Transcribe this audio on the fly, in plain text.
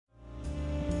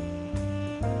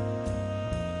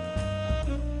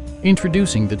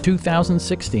Introducing the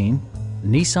 2016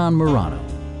 Nissan Murano.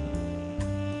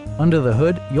 Under the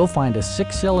hood, you'll find a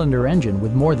 6-cylinder engine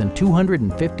with more than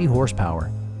 250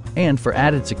 horsepower. And for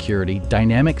added security,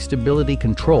 dynamic stability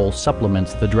control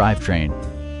supplements the drivetrain.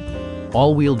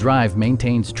 All-wheel drive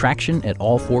maintains traction at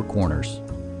all 4 corners.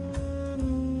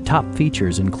 Top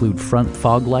features include front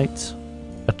fog lights,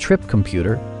 a trip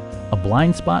computer, a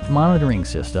blind spot monitoring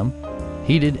system,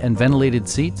 heated and ventilated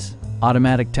seats,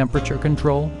 automatic temperature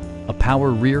control, a power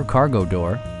rear cargo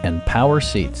door, and power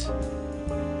seats.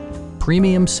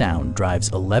 Premium sound drives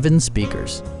 11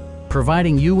 speakers,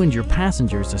 providing you and your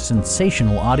passengers a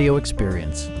sensational audio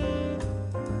experience.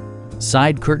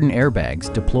 Side curtain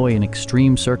airbags deploy in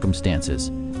extreme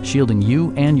circumstances, shielding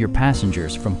you and your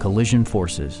passengers from collision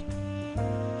forces.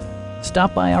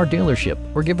 Stop by our dealership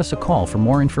or give us a call for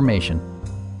more information.